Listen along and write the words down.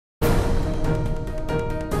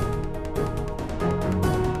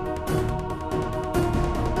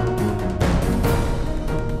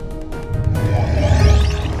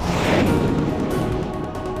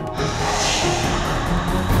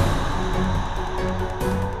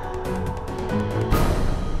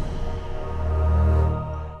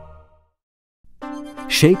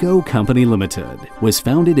Shako Company Limited was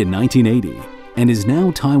founded in 1980 and is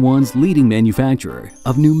now Taiwan's leading manufacturer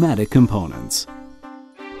of pneumatic components.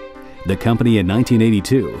 The company in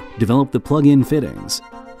 1982 developed the plug-in fittings,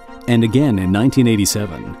 and again in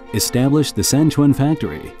 1987 established the Sanchuan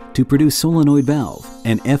factory to produce solenoid valve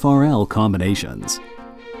and FRL combinations.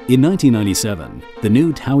 In 1997, the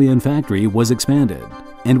new Taoyuan factory was expanded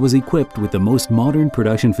and was equipped with the most modern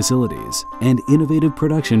production facilities and innovative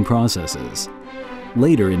production processes.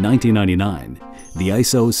 Later in 1999, the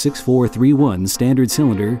ISO 6431 standard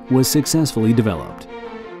cylinder was successfully developed.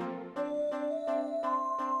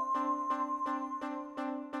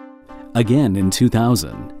 Again in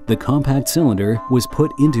 2000, the compact cylinder was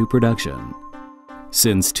put into production.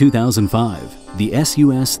 Since 2005, the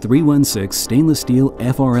SUS 316 stainless steel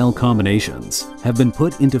FRL combinations have been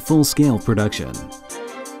put into full-scale production.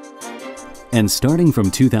 And starting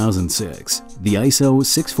from 2006, the ISO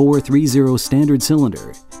 6430 standard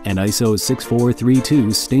cylinder and ISO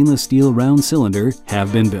 6432 stainless steel round cylinder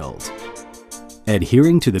have been built.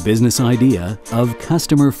 Adhering to the business idea of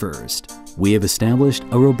customer first, we have established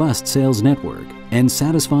a robust sales network and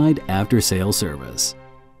satisfied after-sale service.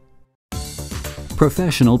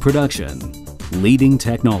 Professional production, leading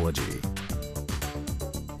technology.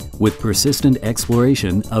 With persistent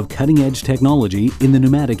exploration of cutting-edge technology in the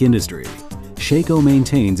pneumatic industry, Shako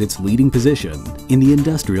maintains its leading position in the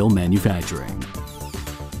industrial manufacturing.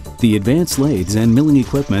 The advanced lathes and milling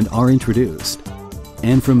equipment are introduced,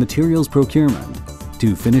 and from materials procurement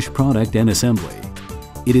to finished product and assembly,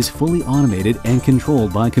 it is fully automated and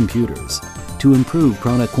controlled by computers to improve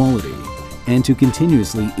product quality and to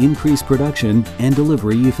continuously increase production and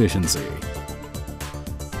delivery efficiency.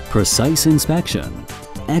 Precise inspection,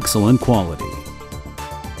 excellent quality.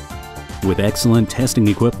 With excellent testing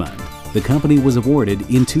equipment, the company was awarded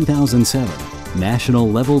in 2007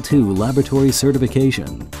 National Level 2 Laboratory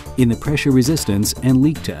Certification in the pressure resistance and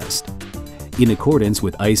leak test, in accordance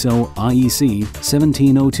with ISO IEC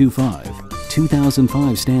 17025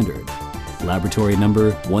 2005 standard, laboratory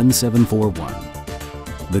number 1741.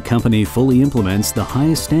 The company fully implements the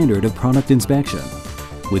highest standard of product inspection,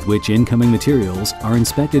 with which incoming materials are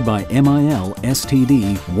inspected by MIL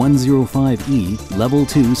STD 105E Level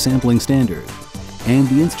 2 sampling standard, and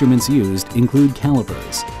the instruments used include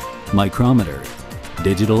calipers, micrometer,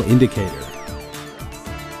 digital indicator,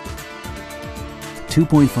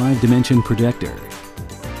 2.5 dimension projector,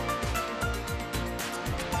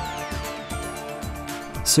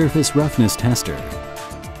 surface roughness tester,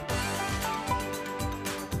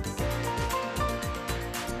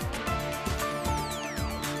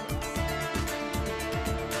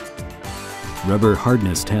 rubber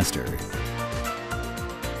hardness tester,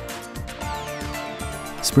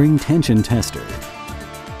 spring tension tester.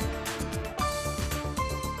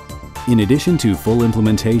 In addition to full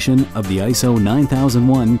implementation of the ISO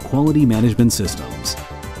 9001 quality management systems,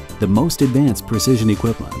 the most advanced precision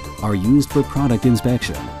equipment are used for product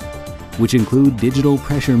inspection, which include digital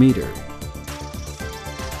pressure meter,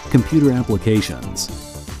 computer applications,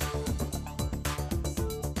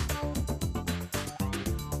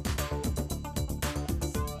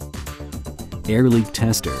 air leak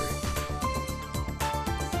tester,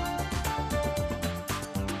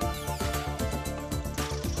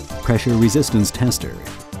 pressure resistance tester,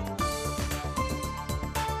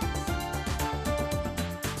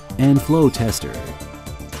 and flow tester.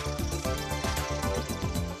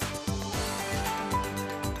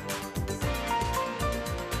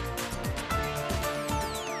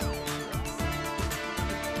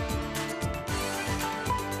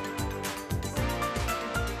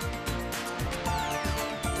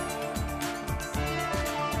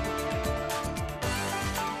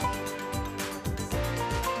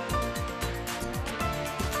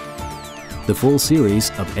 The full series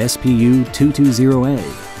of SPU 220A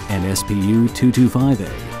and SPU 225A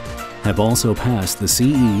have also passed the CE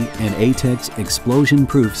and ATEX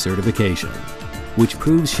explosion-proof certification, which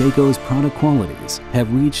proves Shako's product qualities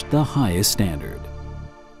have reached the highest standard.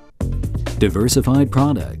 Diversified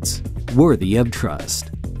products, worthy of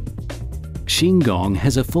trust. Xingong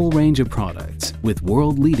has a full range of products with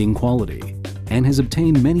world-leading quality and has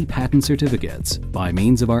obtained many patent certificates by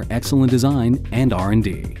means of our excellent design and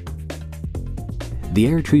R&D. The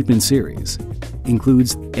air treatment series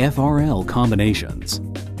includes FRL combinations,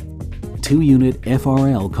 2-unit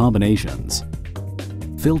FRL combinations,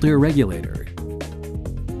 filter regulator,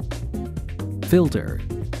 filter,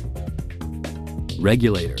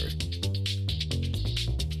 regulator,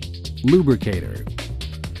 lubricator.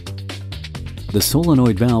 The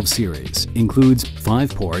solenoid valve series includes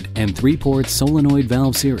 5-port and 3-port solenoid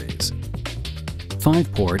valve series,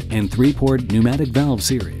 5-port and 3-port pneumatic valve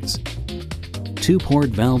series, 2-port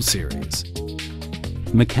valve series,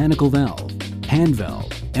 mechanical valve, hand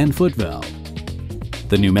valve, and foot valve.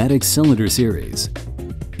 The pneumatic cylinder series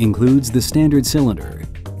includes the standard cylinder,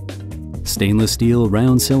 stainless steel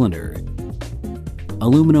round cylinder,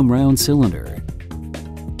 aluminum round cylinder,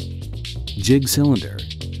 jig cylinder,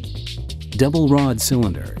 double rod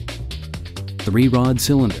cylinder, 3-rod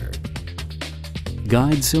cylinder,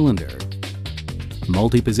 guide cylinder,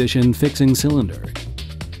 multi-position fixing cylinder,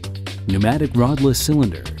 pneumatic rodless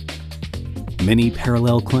cylinder, mini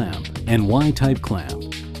parallel clamp and Y-type clamp,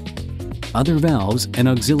 other valves and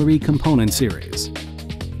auxiliary component series.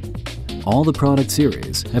 All the product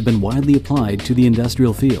series have been widely applied to the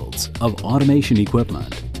industrial fields of automation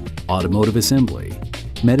equipment, automotive assembly,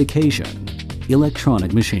 medication,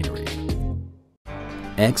 electronic machinery.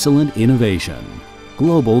 Excellent innovation,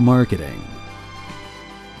 global marketing.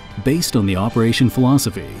 Based on the operation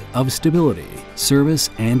philosophy of stability,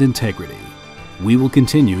 service, and integrity, we will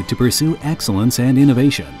continue to pursue excellence and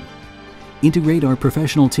innovation. Integrate our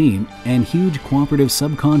professional team and huge cooperative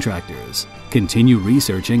subcontractors, continue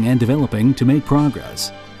researching and developing to make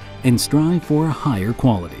progress, and strive for a higher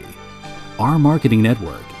quality. Our marketing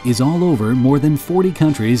network is all over more than 40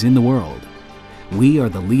 countries in the world. We are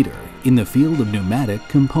the leader in the field of pneumatic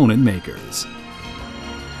component makers.